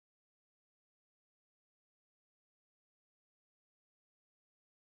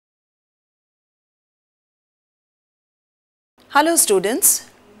Hello students,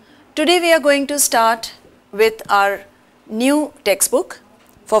 today we are going to start with our new textbook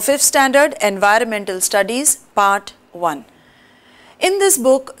for 5th Standard Environmental Studies Part 1. In this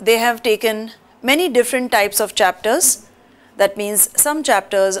book they have taken many different types of chapters. That means some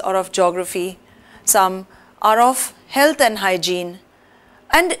chapters are of geography, some are of health and hygiene,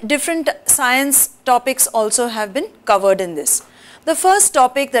 and different science topics also have been covered in this. The first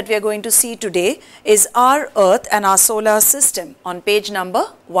topic that we are going to see today is our Earth and our solar system on page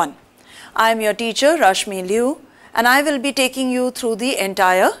number 1. I am your teacher Rashmi Liu and I will be taking you through the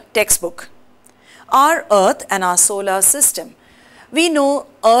entire textbook. Our Earth and our solar system. We know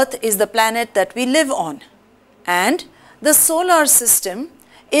Earth is the planet that we live on, and the solar system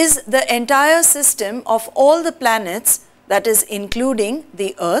is the entire system of all the planets, that is including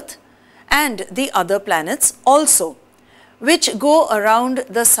the Earth and the other planets also, which go around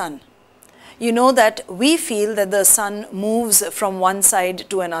the sun. You know that we feel that the sun moves from one side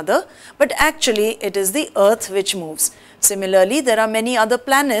to another, but actually it is the Earth which moves. Similarly, there are many other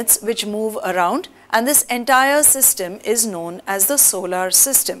planets which move around, and this entire system is known as the solar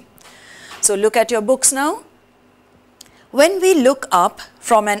system. So look at your books now. When we look up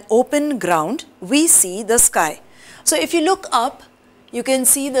from an open ground, we see the sky. So if you look up, you can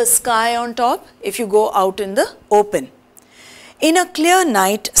see the sky on top if you go out in the open. In a clear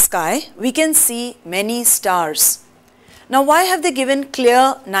night sky, we can see many stars. Now, why have they given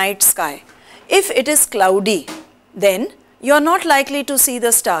clear night sky? If it is cloudy, then you are not likely to see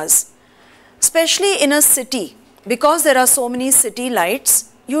the stars. Especially in a city, because there are so many city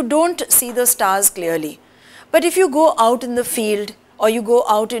lights, you don't see the stars clearly. But if you go out in the field or you go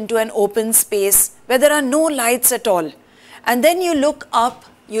out into an open space where there are no lights at all, and then you look up,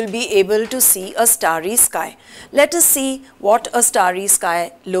 you'll be able to see a starry sky. Let us see what a starry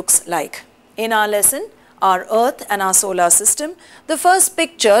sky looks like. In our lesson, our Earth and our solar system, the first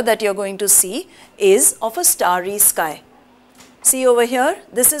picture that you're going to see is of a starry sky. See over here,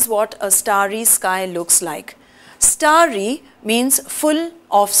 this is what a starry sky looks like. Starry means full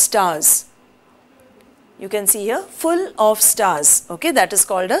of stars. You can see here, full of stars. Okay, that is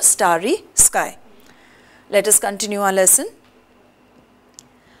called a starry sky. Let us continue our lesson.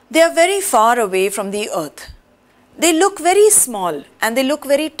 They are very far away from the Earth. They look very small and they look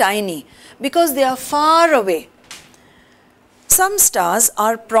very tiny because they are far away. Some stars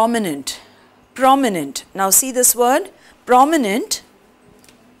are prominent. Prominent. Now see this word, prominent.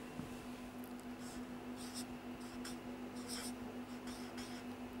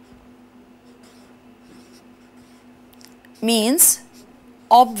 Means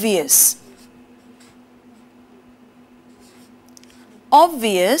obvious.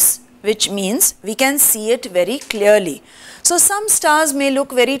 Obvious, which means we can see it very clearly. So some stars may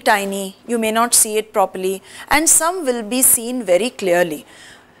look very tiny, you may not see it properly, and some will be seen very clearly.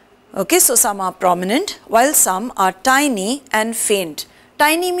 Okay, so some are prominent while some are tiny and faint.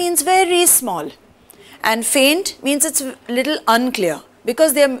 Tiny means very small, and faint means it's little unclear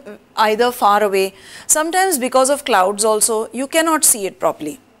because they are either far away. Sometimes because of clouds also you cannot see it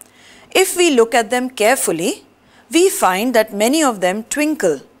properly. If we look at them carefully, we find that many of them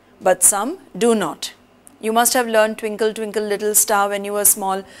twinkle, but some do not. You must have learned Twinkle Twinkle Little Star when you were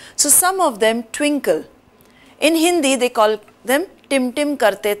small. So some of them twinkle. In Hindi they call them Tim Tim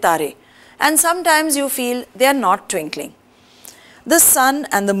Karte Tare, and sometimes you feel they are not twinkling. The sun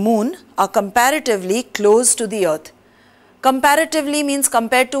and the moon are comparatively close to the Earth. Comparatively means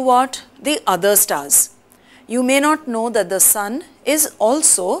compared to what? The other stars. You may not know that the sun is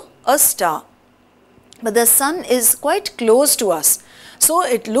also a star. But the sun is quite close to us, so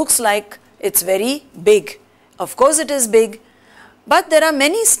it looks like it's very big. Of course it is big, but there are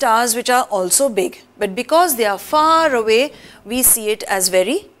many stars which are also big, but because they are far away, we see it as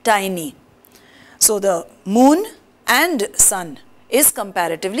very tiny. So the moon and sun is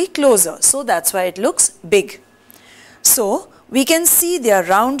comparatively closer, so that's why it looks big. So we can see their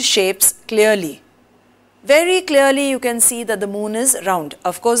round shapes clearly. Very clearly you can see that the moon is round.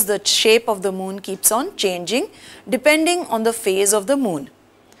 Of course, the shape of the moon keeps on changing depending on the phase of the moon.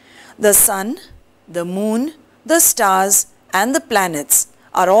 The sun, the moon, the stars and the planets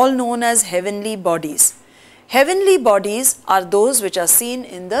are all known as heavenly bodies. Heavenly bodies are those which are seen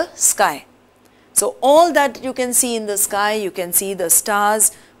in the sky. So all that you can see in the sky, you can see the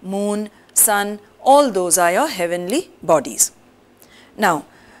stars, moon, sun, all those are your heavenly bodies. Now,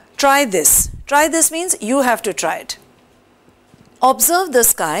 try this. Try this means you have to try it. Observe the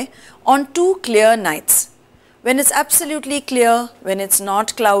sky on 2 clear nights. When it's absolutely clear, when it's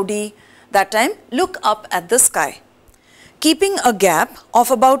not cloudy, that time look up at the sky, keeping a gap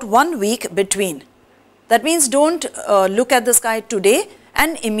of about 1 week between. That means don't look at the sky today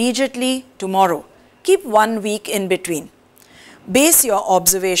and immediately tomorrow. Keep 1 week in between. Base your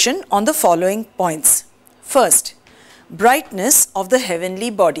observation on the following points. First, brightness of the heavenly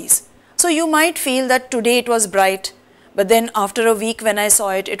bodies. So you might feel that today it was bright, but then after a week when I saw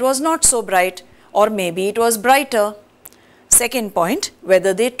it, it was not so bright, or maybe it was brighter. Second point,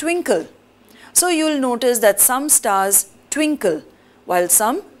 whether they twinkle. So you will notice that some stars twinkle while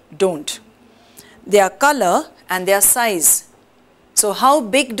some don't. Their color and their size. So how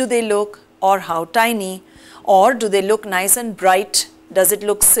big do they look, or how tiny, or do they look nice and bright? Does it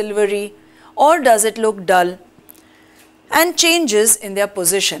look silvery, or does it look dull? And changes in their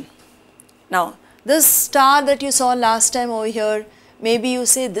position. Now, this star that you saw last time over here, maybe you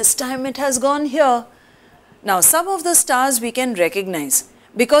say this time it has gone here. Now, some of the stars we can recognize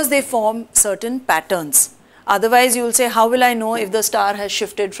because they form certain patterns. Otherwise, you will say, how will I know if the star has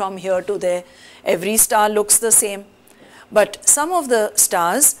shifted from here to there? Every star looks the same. But some of the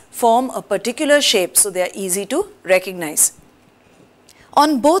stars form a particular shape, so they are easy to recognize.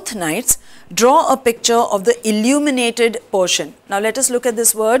 On both nights, draw a picture of the illuminated portion. Now let us look at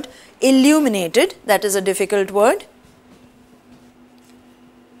this word, illuminated. That is a difficult word.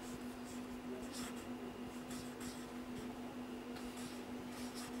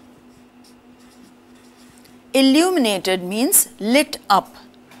 Illuminated means lit up.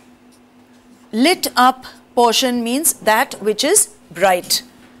 Lit up portion means that which is bright.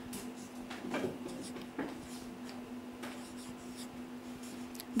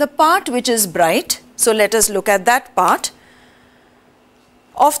 The part which is bright, so let us look at that part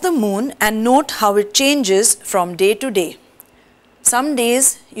of the moon and note how it changes from day to day. Some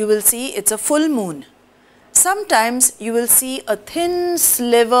days you will see it's a full moon. Sometimes you will see a thin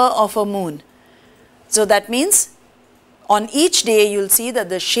sliver of a moon. So that means on each day you will see that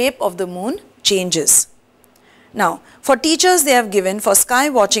the shape of the moon changes. Now, for teachers, they have given for sky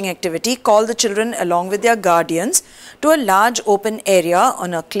watching activity, call the children along with their guardians to a large open area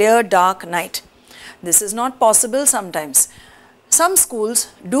on a clear dark night. This is not possible sometimes. Some schools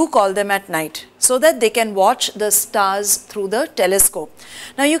do call them at night so that they can watch the stars through the telescope.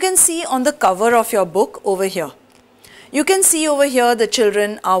 Now, you can see on the cover of your book over here. You can see over here the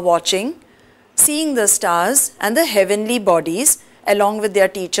children are watching, seeing the stars and the heavenly bodies along with their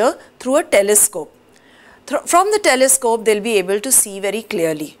teacher through a telescope. From the telescope, they will be able to see very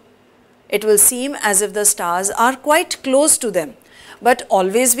clearly. It will seem as if the stars are quite close to them. But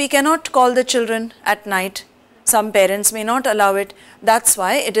always we cannot call the children at night. Some parents may not allow it. That's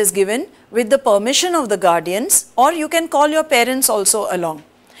why it is given with the permission of the guardians, or you can call your parents also along.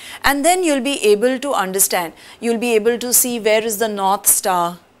 And then you will be able to understand. You will be able to see where is the North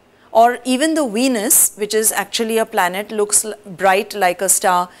Star, or even the Venus, which is actually a planet, looks bright like a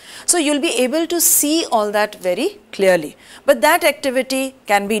star. So you will be able to see all that very clearly. But that activity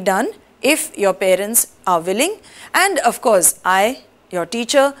can be done if your parents are willing, and of course I, your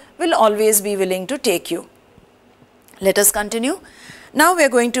teacher, will always be willing to take you. Let us continue. Now we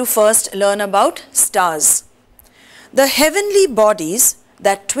are going to first learn about stars. The heavenly bodies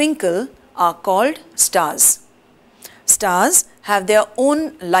that twinkle are called stars. Stars have their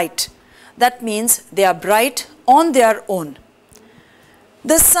own light. That means they are bright on their own.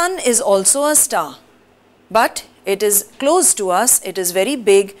 The sun is also a star, but it is close to us, it is very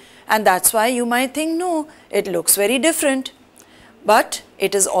big, and that's why you might think, no, it looks very different. But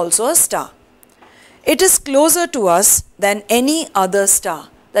it is also a star. It is closer to us than any other star.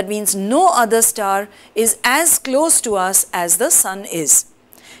 That means no other star is as close to us as the sun is.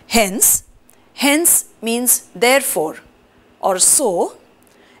 Hence means therefore, or so,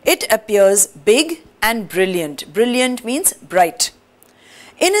 it appears big and brilliant. Brilliant means bright.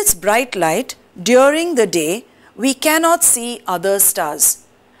 In its bright light, during the day, we cannot see other stars.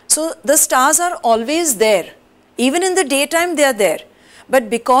 So the stars are always there. Even in the daytime they are there. But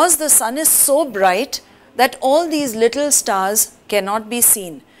because the sun is so bright that all these little stars cannot be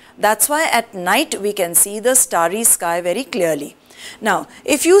seen. That's why at night we can see the starry sky very clearly. Now,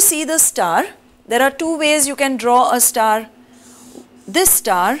 if you see the star, there are two ways you can draw a star. This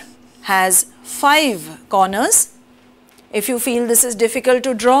star has 5 corners. If you feel this is difficult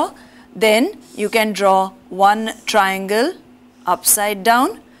to draw, then you can draw one triangle upside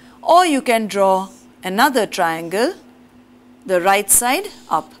down, or you can draw another triangle the right side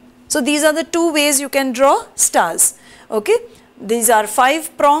up. So these are the two ways you can draw stars. Okay, these are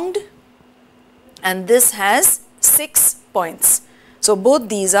 5-pronged and this has 6 points. So both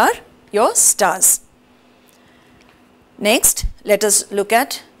these are your stars. Next, let us look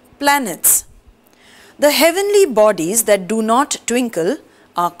at planets. The heavenly bodies that do not twinkle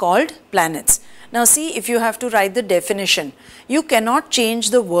are called planets. Now see, if you have to write the definition, you cannot change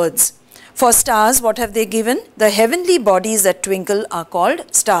the words. For stars, what have they given? The heavenly bodies that twinkle are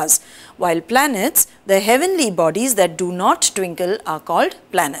called stars, while planets, the heavenly bodies that do not twinkle are called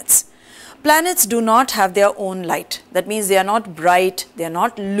planets. Planets do not have their own light. That means they are not bright, they are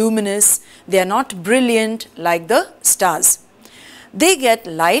not luminous, they are not brilliant like the stars. They get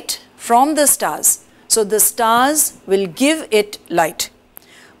light from the stars. So the stars will give it light.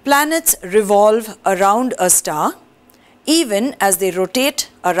 Planets revolve around a star even as they rotate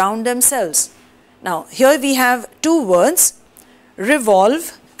around themselves. Now here we have two words,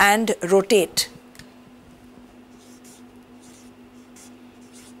 revolve and rotate.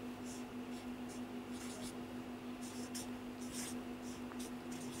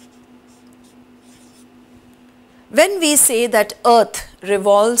 When we say that Earth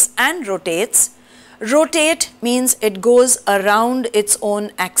revolves and rotates, rotate means it goes around its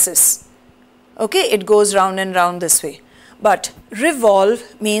own axis. Okay, it goes round and round this way. But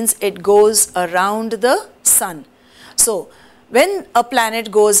revolve means it goes around the sun. So when a planet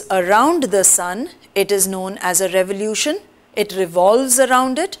goes around the sun, it is known as a revolution. It revolves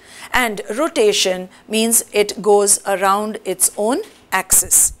around it, and rotation means it goes around its own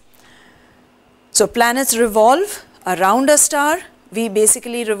axis. So planets revolve around a star. We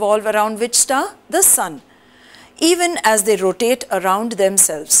basically revolve around which star? The sun, even as they rotate around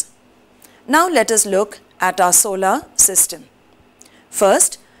themselves. Now let us look at our solar system.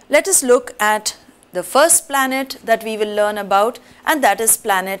 First, let us look at the first planet that we will learn about, and that is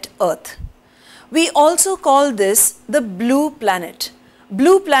planet Earth. We also call this the blue planet.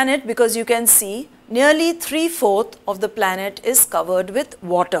 Blue planet because you can see nearly 3/4 of the planet is covered with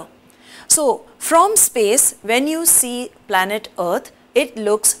water. So from space, when you see planet Earth, it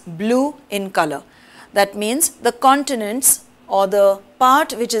looks blue in color. That means the continents or the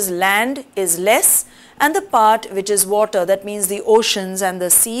part which is land is less, and the part which is water, that means the oceans and the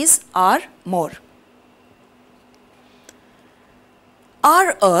seas, are more.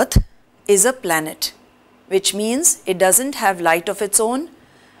 Our Earth is a planet, which means it doesn't have light of its own,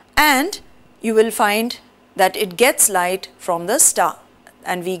 and you will find that it gets light from the star,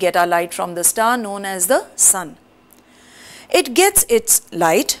 and we get our light from the star known as the sun. It gets its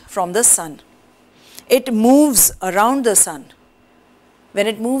light from the sun. It moves around the sun. When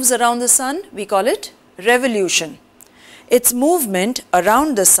it moves around the sun, we call it revolution. Its movement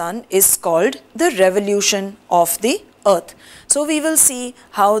around the sun is called the revolution of the Earth. So we will see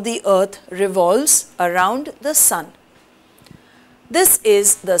how the Earth revolves around the sun. This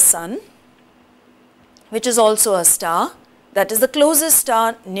is the sun, which is also a star. That is the closest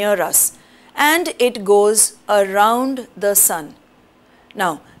star near us, and it goes around the sun.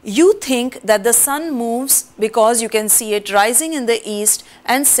 Now, you think that the sun moves because you can see it rising in the east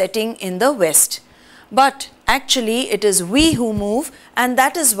and setting in the west. But actually it is we who move, and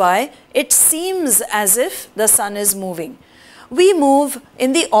that is why it seems as if the sun is moving. We move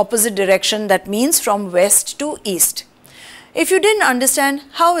in the opposite direction, that means from west to east. If you didn't understand,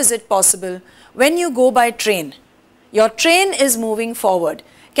 how is it possible? When you go by train, your train is moving forward.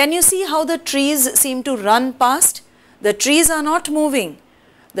 Can you see how the trees seem to run past? The trees are not moving.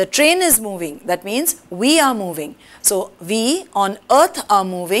 The train is moving. That means we are moving. So we on Earth are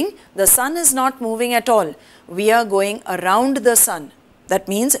moving. The sun is not moving at all. We are going around the sun. That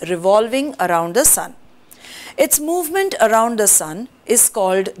means revolving around the sun. Its movement around the sun is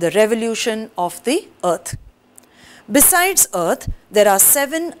called the revolution of the Earth. Besides Earth, there are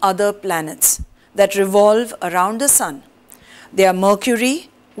 7 other planets that revolve around the sun. They are Mercury,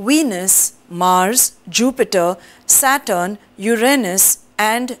 Venus, Mars, Jupiter, Saturn, Uranus,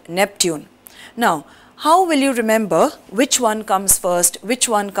 and Neptune. Now, how will you remember which one comes first, which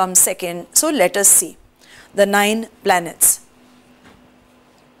one comes second? So let us see. The 9 planets.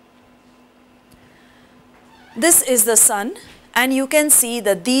 This is the sun, and you can see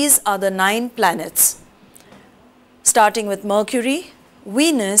that these are the 9 planets, starting with Mercury,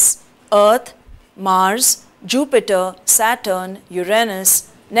 Venus, Earth, Mars, Jupiter, Saturn, Uranus,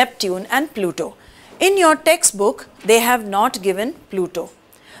 Neptune, and Pluto. In your textbook, they have not given Pluto.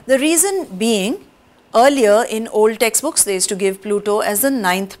 The reason being, earlier in old textbooks, they used to give Pluto as the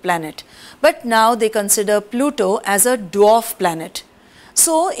 9th planet. But now they consider Pluto as a dwarf planet.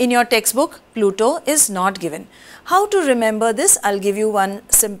 So in your textbook, Pluto is not given. How to remember this? I'll give you one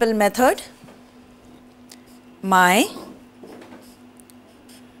simple method. My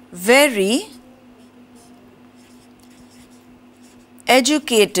very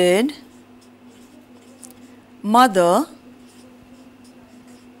educated mother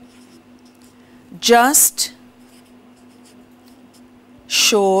just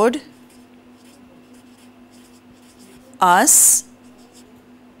showed us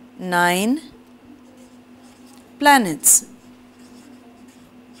 9 planets.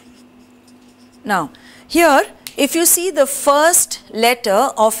 Now, here if you see the first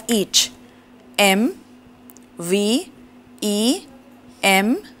letter of each, M, V, E,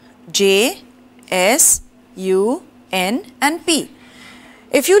 M, J, S, U, N and P.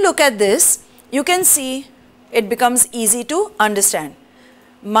 If you look at this, you can see it becomes easy to understand.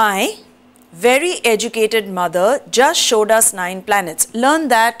 My very educated mother just showed us 9 planets. Learn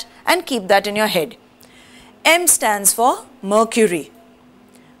that and keep that in your head. M stands for Mercury,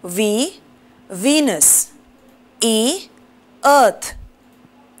 V, Venus, E, Earth,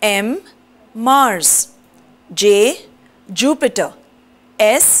 M, Mars, J, Jupiter,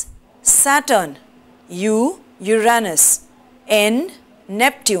 S, Saturn, U, Uranus, N,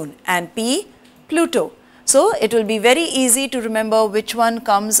 Neptune and P, Pluto. So, it will be very easy to remember which one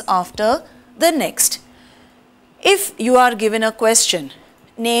comes after the next. If you are given a question,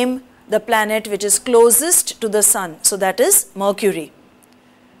 name the planet which is closest to the Sun, so that is Mercury.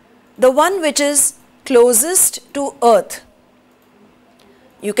 The one which is closest to Earth,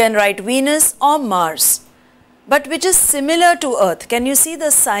 you can write Venus or Mars, but which is similar to Earth. Can you see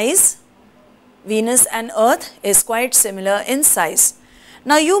the size? Venus and Earth is quite similar in size.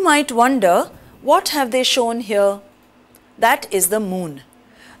 Now you might wonder, what have they shown here? That is the moon.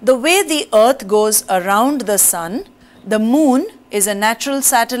 The way the Earth goes around the Sun, the moon is a natural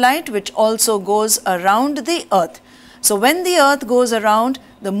satellite which also goes around the Earth. So when the Earth goes around,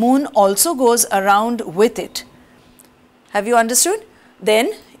 the moon also goes around with it. Have you understood?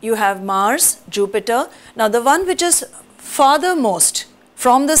 Then you have Mars, Jupiter. Now the one which is farthermost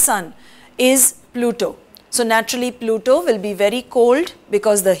from the Sun is Pluto. So naturally Pluto will be very cold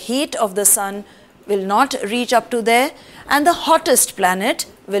because the heat of the Sun will not reach up to there, and the hottest planet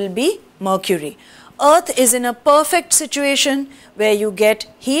will be Mercury. Earth is in a perfect situation where you get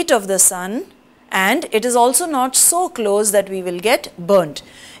heat of the Sun, and it is also not so close that we will get burnt.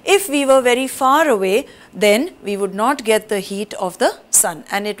 If we were very far away, then we would not get the heat of the Sun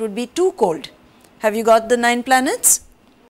and it would be too cold. Have you got the 9 planets?